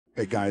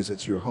Hey guys,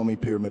 it's your homie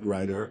Pyramid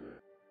Rider.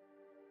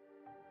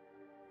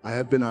 I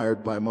have been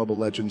hired by Mobile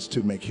Legends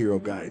to make hero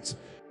guides.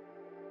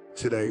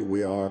 Today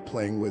we are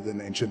playing with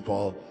an ancient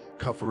ball,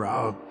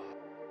 Khufra.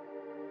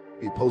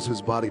 He pulls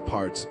his body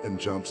parts and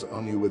jumps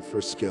on you with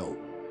first skill.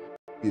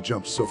 He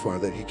jumps so far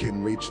that he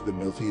can reach the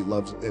MILF he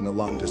loves in a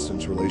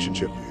long-distance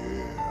relationship.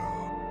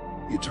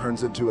 He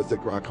turns into a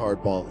thick rock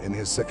hard ball in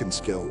his second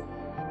skill.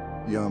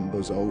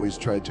 Those always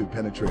try to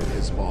penetrate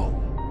his ball.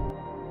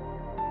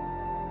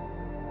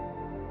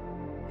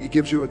 He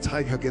gives you a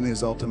tight hug in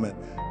his ultimate.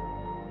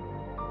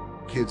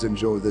 Kids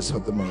enjoy this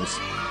hug the most.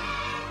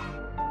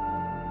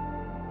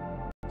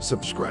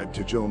 Subscribe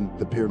to join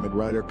the Pyramid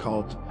Rider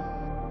cult.